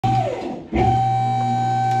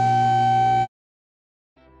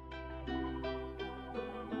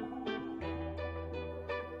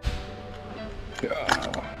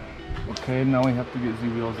Okay, now we have to get Z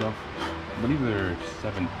wheels off. I believe they're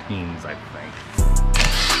 17s, I think.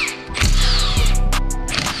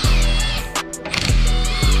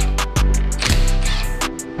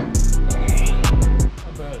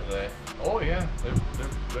 How bad are they? Oh yeah,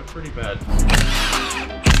 they're pretty bad.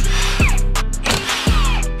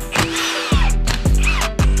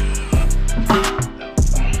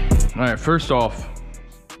 All right, first off,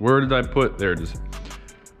 where did I put, there it is.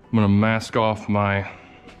 I'm gonna mask off my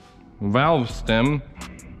valve stem.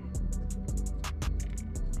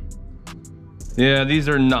 Yeah, these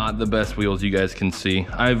are not the best wheels you guys can see.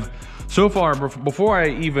 So far, before I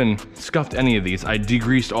even scuffed any of these, I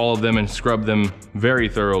degreased all of them and scrubbed them very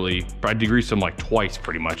thoroughly. I degreased them like twice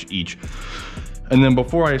pretty much each. And then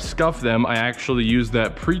before I scuff them, I actually used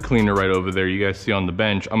that pre-cleaner right over there you guys see on the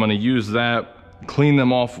bench. I'm gonna use that, clean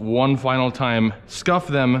them off one final time, scuff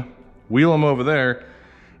them, wheel them over there,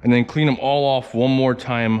 and then clean them all off one more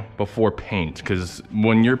time before paint. Because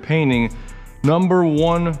when you're painting, number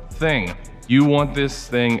one thing, you want this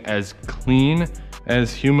thing as clean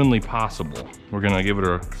as humanly possible. We're gonna give it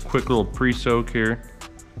a quick little pre-soak here.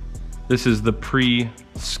 This is the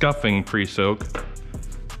pre-scuffing pre-soak.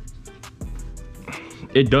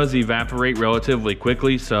 It does evaporate relatively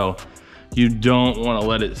quickly, so you don't wanna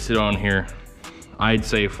let it sit on here, I'd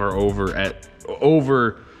say for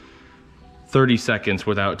over 30 seconds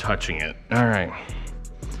without touching it. All right,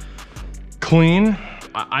 clean.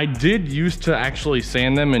 I did used to actually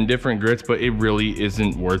sand them in different grits, but it really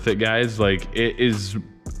isn't worth it, guys. Like it's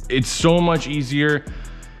so much easier,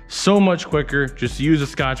 so much quicker. Just use a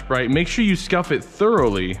Scotch-Brite. Make sure you scuff it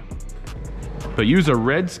thoroughly, but use a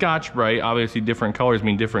red Scotch-Brite. Obviously different colors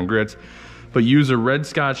mean different grits, but use a red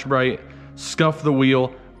Scotch-Brite, scuff the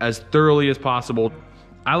wheel as thoroughly as possible.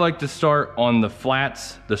 I like to start on the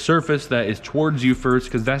flats, the surface that is towards you first,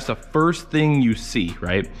 because that's the first thing you see,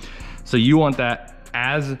 right? So you want that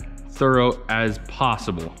as thorough as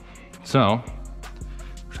possible. So I'm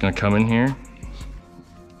just gonna come in here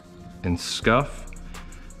and scuff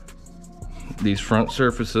these front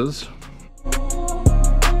surfaces.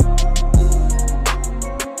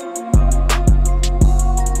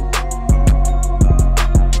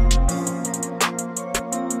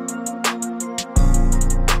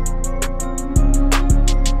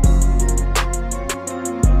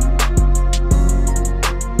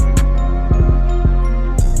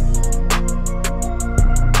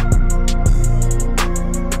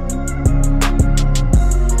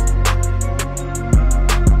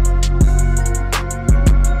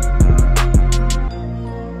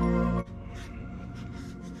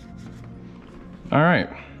 All right,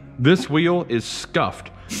 this wheel is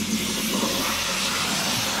scuffed.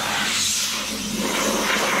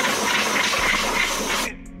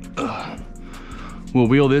 We'll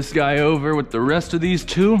wheel this guy over with the rest of these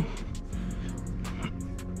two.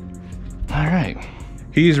 All right,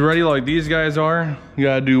 he's ready like these guys are. You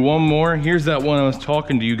gotta do one more. Here's that one I was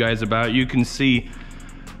talking to you guys about. You can see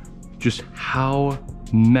just how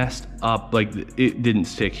messed up, like it didn't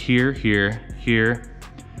stick here, here, here,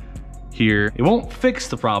 here. It won't fix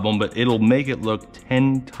the problem, but it'll make it look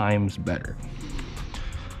 10 times better.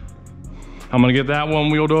 I'm gonna get that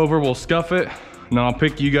one wheeled over, we'll scuff it, and I'll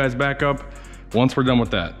pick you guys back up once we're done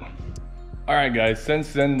with that. All right guys,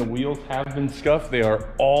 since then the wheels have been scuffed. They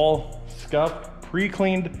are all scuffed,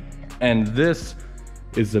 pre-cleaned, and this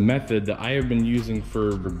is the method that I have been using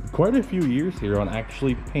for quite a few years here on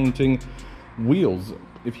actually painting wheels.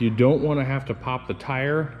 If you don't wanna have to pop the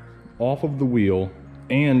tire off of the wheel,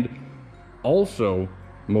 and also,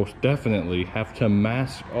 most definitely, have to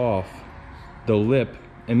mask off the lip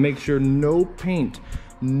and make sure no paint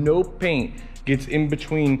gets in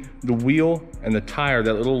between the wheel and the tire,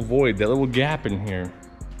 that little void, that little gap in here.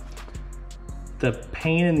 The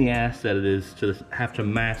pain in the ass that it is to have to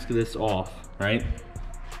mask this off, right?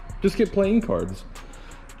 Just get playing cards.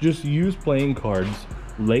 Just use playing cards,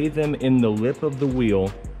 lay them in the lip of the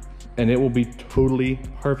wheel, and it will be totally,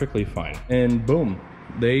 perfectly fine. And boom.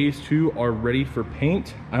 These two are ready for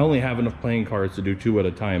paint. I only have enough playing cards to do 2 at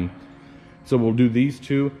a time. So we'll do these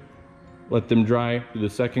 2, let them dry, do the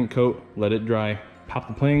second coat, let it dry, pop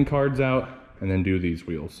the playing cards out, and then do these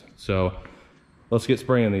wheels. So let's get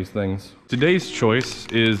spraying these things. Today's choice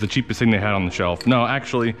is the cheapest thing they had on the shelf. No,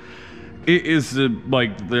 actually, it is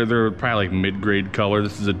like, they're probably like mid-grade color.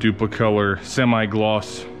 This is a Duplicolor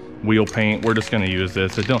semi-gloss wheel paint. We're just gonna use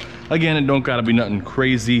this. It don't gotta be nothing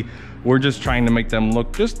crazy. We're just trying to make them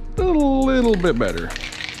look just a little bit better.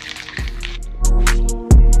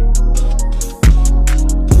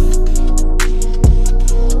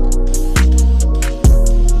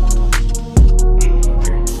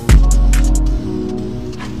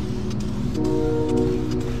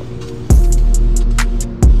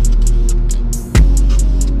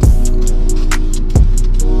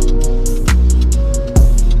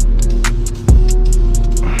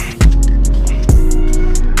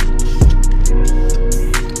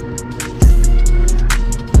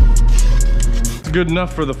 good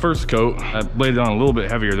enough for the first coat. I laid it on a little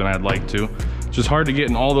bit heavier than I'd like to. It's just hard to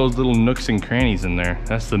get in all those little nooks and crannies in there.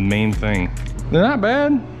 That's the main thing. They're not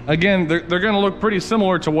bad. Again, they're gonna look pretty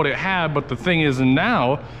similar to what it had, but the thing is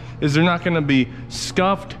now, is they're not gonna be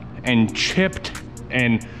scuffed and chipped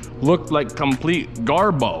and look like complete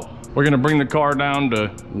garbo. We're gonna bring the car down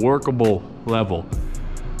to workable level.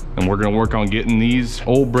 And we're gonna work on getting these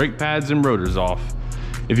old brake pads and rotors off.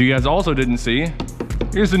 If you guys also didn't see,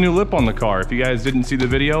 here's the new lip on the car. If you guys didn't see the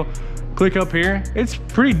video, click up here. It's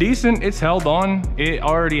pretty decent, it's held on. It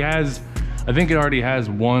already has, I think it already has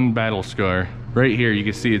one battle scar. Right here, you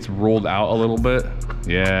can see it's rolled out a little bit.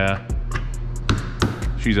 Yeah,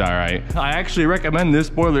 she's all right. I actually recommend this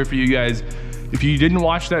spoiler for you guys. If you didn't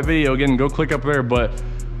watch that video, again, go click up there, but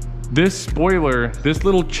this spoiler, this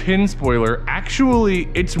little chin spoiler, actually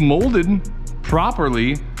it's molded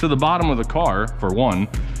properly to the bottom of the car, for one.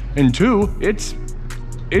 And two, it's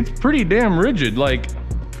pretty damn rigid. Like,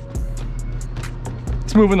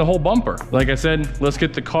 it's moving the whole bumper. Like I said, let's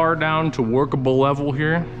get the car down to workable level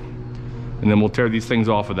here, and then we'll tear these things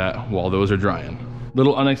off of that while those are drying.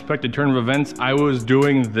 Little unexpected turn of events. I was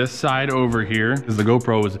doing this side over here because the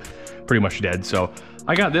GoPro was pretty much dead. So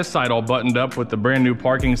I got this side all buttoned up with the brand new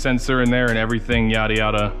parking sensor in there and everything, yada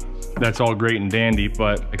yada. That's all great and dandy,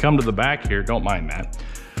 but I come to the back here, don't mind that.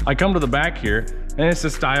 I come to the back here, and it's a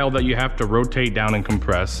style that you have to rotate down and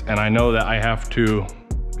compress. And I know that I have to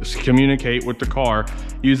communicate with the car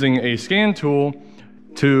using a scan tool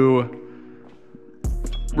to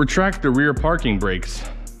retract the rear parking brakes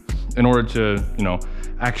in order to, you know,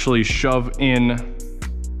 actually shove in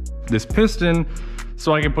this piston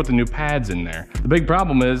so I can put the new pads in there. The big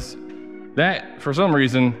problem is that, for some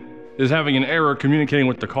reason, is having an error communicating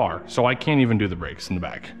with the car, so I can't even do the brakes in the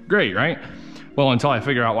back. Great, right? Well, until I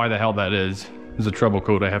figure out why the hell that is a trouble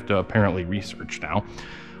code I have to apparently research now.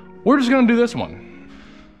 We're just gonna do this one.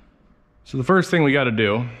 So the first thing we gotta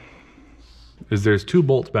do is there's two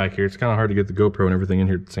bolts back here. It's kind of hard to get the GoPro and everything in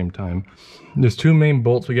here at the same time. There's two main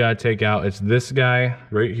bolts we gotta take out. It's this guy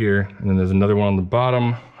right here, and then there's another one on the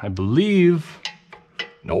bottom, I believe.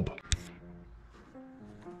 Nope.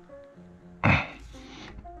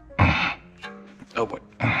 Oh boy.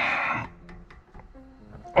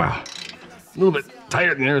 Wow. A little bit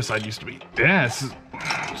tighter than the other side used to be. Yeah,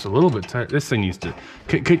 it's a little bit tight. This thing used to,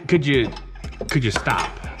 could you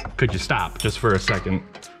stop? Could you stop just for a second?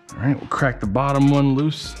 All right, we'll crack the bottom one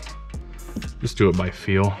loose. Just do it by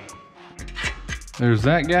feel. There's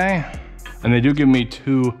that guy. And they do give me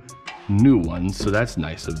two new ones, so that's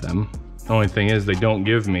nice of them. The only thing is they don't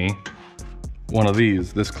give me one of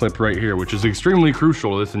these, this clip right here, which is extremely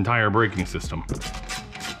crucial to this entire braking system.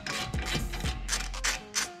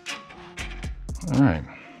 All right,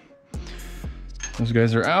 those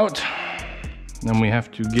guys are out. Then we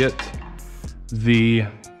have to get the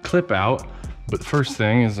clip out. But the first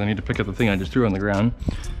thing is I need to pick up the thing I just threw on the ground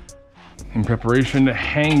in preparation to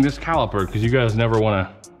hang this caliper, because you guys never want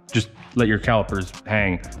to just let your calipers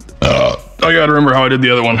hang. I gotta remember how I did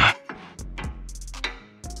the other one.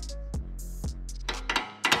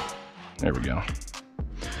 There we go.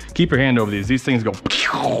 Keep your hand over these. These things go,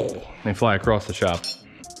 they fly across the shop.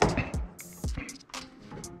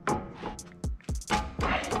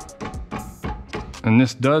 And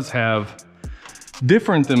this does have,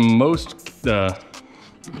 different than most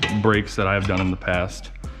brakes that I've done in the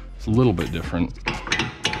past. It's a little bit different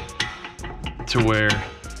to where,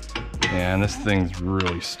 yeah, and this thing's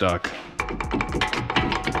really stuck.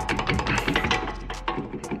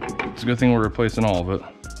 It's a good thing we're replacing all of it.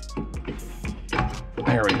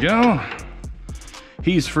 There we go.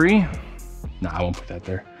 He's free. Nah, I won't put that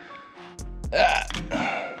there.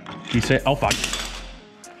 He say, oh fuck.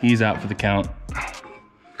 He's out for the count.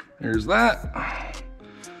 There's that.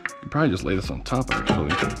 You probably just lay this on top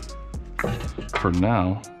actually. For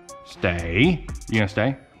now. Stay. You gonna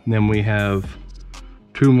stay? And then we have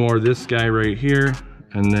two more, this guy right here,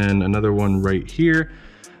 and then another one right here.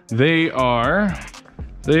 They are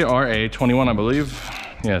a 21, I believe.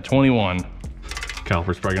 Yeah, 21.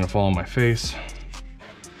 Caliper's probably gonna fall on my face.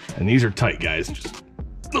 And these are tight, guys. Just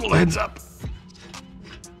little heads up.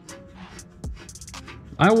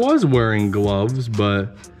 I was wearing gloves,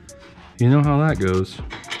 but you know how that goes.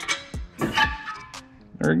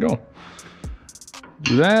 There we go.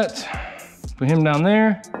 Do that. Put him down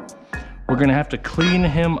there. We're gonna have to clean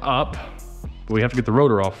him up. But we have to get the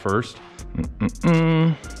rotor off first.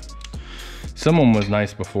 Someone was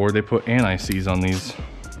nice before. They put anti-seize on these.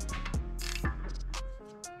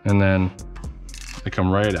 And then they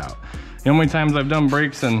come right out. You know how many times I've done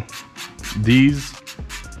brakes and these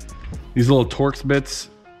little Torx bits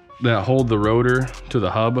that hold the rotor to the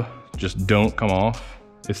hub just don't come off.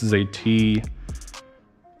 This is a T30.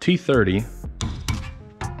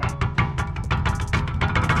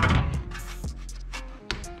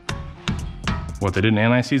 What, they didn't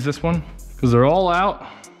anti-seize this one? Because they're all out,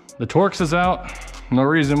 the Torx is out, no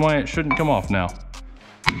reason why it shouldn't come off now.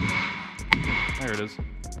 There it is.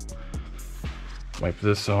 Wipe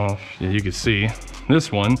this off. Yeah, you can see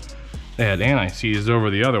this one, they had anti-seize over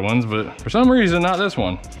the other ones, but for some reason, not this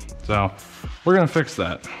one. So we're gonna fix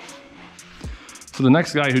that. So the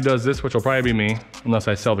next guy who does this, which will probably be me, unless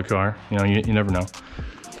I sell the car, you know, you never know.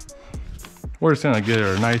 We're just gonna get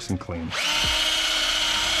her nice and clean.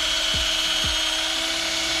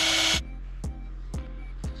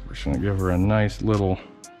 Gonna give her a nice little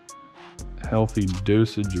healthy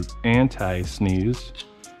dosage of anti-sneeze.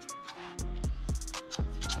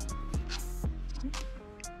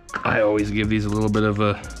 I always give these a little bit of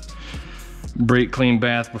a brake clean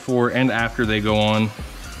bath before and after they go on,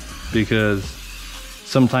 because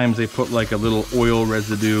sometimes they put like a little oil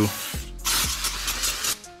residue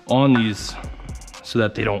on these so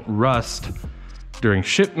that they don't rust during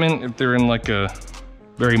shipment if they're in like a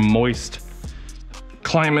very moist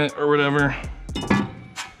climate or whatever.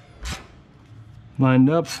 Lined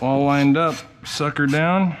up, all lined up, sucker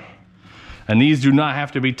down. And these do not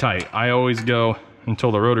have to be tight. I always go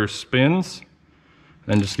until the rotor spins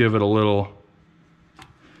and just give it a little,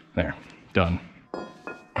 there, done.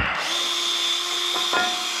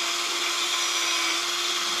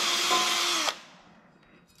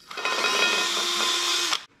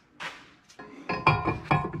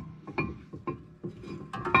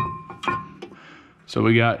 So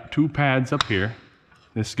we got two pads up here.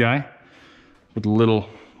 This guy with a little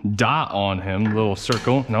dot on him, little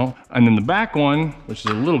circle, no. And then the back one, which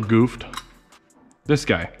is a little goofed, this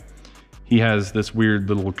guy. He has this weird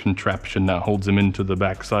little contraption that holds him into the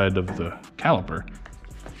back side of the caliper.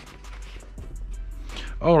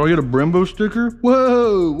 Oh, do I get a BREMBO sticker?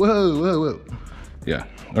 Whoa, whoa, whoa, whoa. Yeah,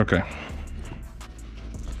 okay.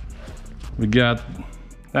 We got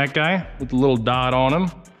that guy with the little dot on him.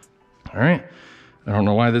 All right. I don't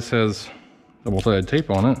know why this has double-sided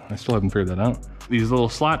tape on it. I still haven't figured that out. These little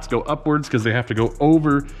slots go upwards because they have to go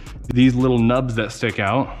over these little nubs that stick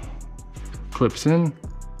out. Clips in,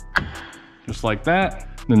 just like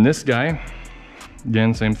that. Then this guy,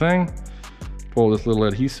 again, same thing. Pull this little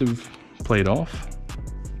adhesive plate off.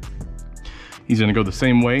 He's gonna go the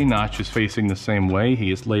same way, notch is facing the same way.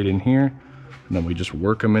 He is laid in here, and then we just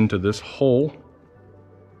work him into this hole.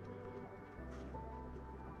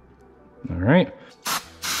 All right.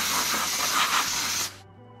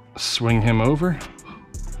 Swing him over,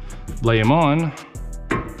 lay him on.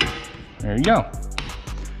 There you go.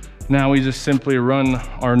 Now we just simply run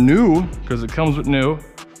our new, because it comes with new,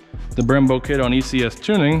 the Brembo kit on ECS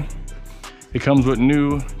tuning. It comes with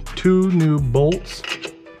two new bolts.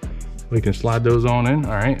 We can slide those on in.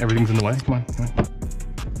 All right, everything's in the way. Come on, come on.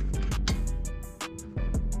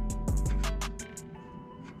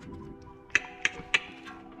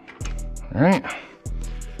 All right,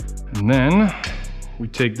 and then we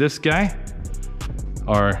take this guy,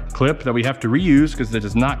 our clip that we have to reuse because it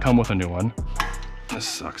does not come with a new one. This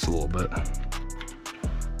sucks a little bit.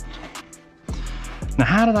 Now,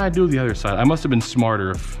 how did I do the other side? I must have been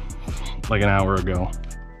smarter like an hour ago.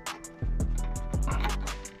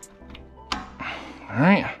 All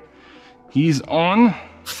right, he's on.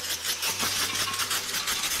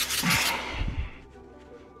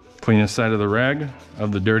 Cleanest side of the rag,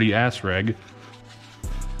 of the dirty ass rag.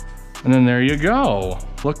 And then there you go.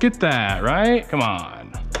 Look at that, right? Come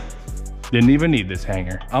on. Didn't even need this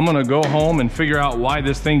hanger. I'm gonna go home and figure out why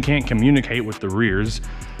this thing can't communicate with the rears.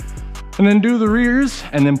 And then do the rears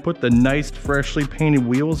and then put the nice freshly painted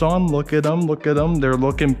wheels on. Look at them, look at them. They're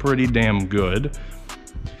looking pretty damn good.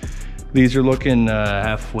 These are looking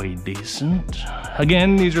halfway decent.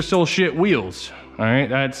 Again, these are still shit wheels. All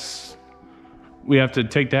right, we have to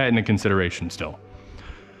take that into consideration still.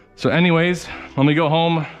 So anyways, let me go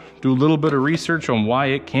home, do a little bit of research on why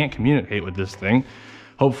it can't communicate with this thing.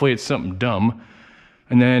 Hopefully it's something dumb.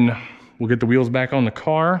 And then we'll get the wheels back on the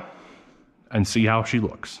car and see how she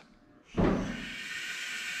looks.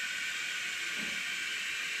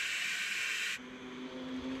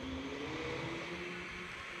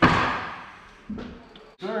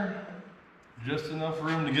 Sir, just enough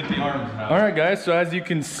room to get the arms out. All right guys, so as you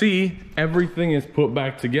can see, everything is put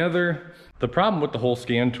back together. The problem with the whole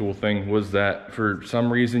scan tool thing was that for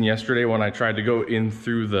some reason yesterday when I tried to go in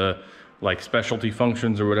through the like specialty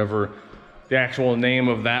functions or whatever, the actual name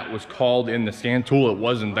of that was called in the scan tool, it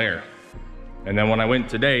wasn't there. And then when I went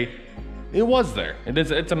today, it was there.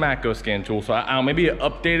 It's a Matco scan tool, so I don't know, maybe it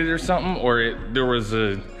updated or something, or there was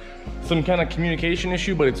a some kind of communication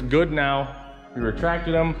issue, but it's good now. We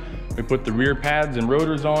retracted them, we put the rear pads and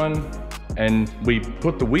rotors on, and we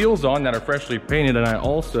put the wheels on that are freshly painted, and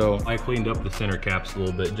I cleaned up the center caps a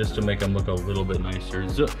little bit just to make them look a little bit nicer.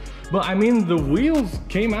 But I mean, the wheels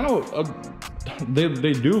came out,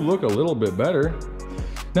 they do look a little bit better.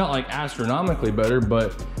 Not like astronomically better,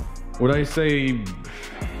 but would I say,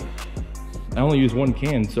 I only use one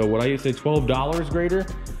can, so would I say $12 greater?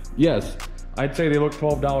 Yes, I'd say they look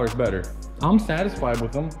 $12 better. I'm satisfied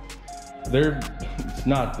with them. It's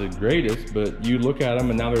not the greatest, but you look at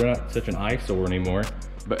them and now they're not such an eyesore anymore.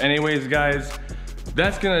 But anyways, guys,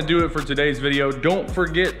 that's gonna do it for today's video. Don't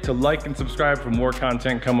forget to like and subscribe for more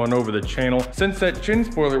content coming over the channel. Since that chin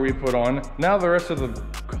spoiler we put on, now the rest of the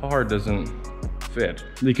car doesn't fit.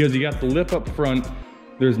 Because you got the lip up front,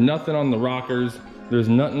 there's nothing on the rockers, there's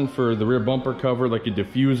nothing for the rear bumper cover like a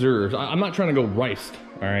diffuser. I'm not trying to go riced,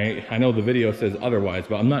 all right? I know the video says otherwise,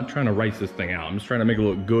 but I'm not trying to rice this thing out. I'm just trying to make it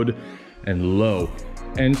look good and low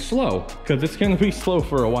and slow, because it's gonna be slow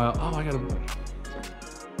for a while.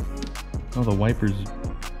 Oh, the wipers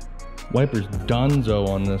donezo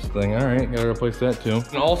on this thing. All right, gotta replace that too.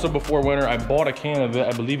 And also before winter, I bought a can of it.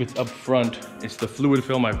 I believe it's up front. It's the fluid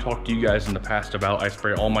film I've talked to you guys in the past about. I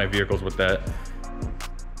spray all my vehicles with that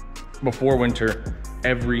before winter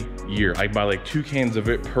every year. I buy like 2 cans of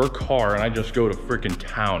it per car, and I just go to freaking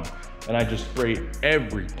town and I just spray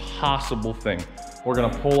every possible thing. We're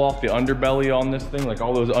gonna pull off the underbelly on this thing, like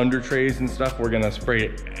all those under trays and stuff. We're gonna spray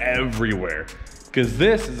it everywhere. Because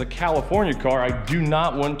this is a California car. I do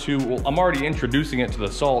not want to, well, I'm already introducing it to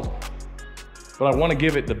the salt, but I wanna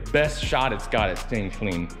give it the best shot it's got at staying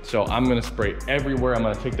clean. So I'm gonna spray everywhere. I'm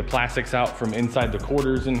gonna take the plastics out from inside the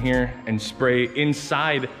quarters in here and spray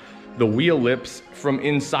inside the wheel lips from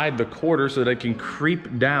inside the quarter so that it can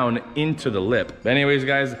creep down into the lip. But anyways,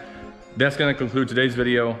 guys, that's gonna conclude today's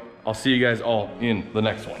video. I'll see you guys all in the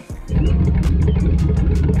next one.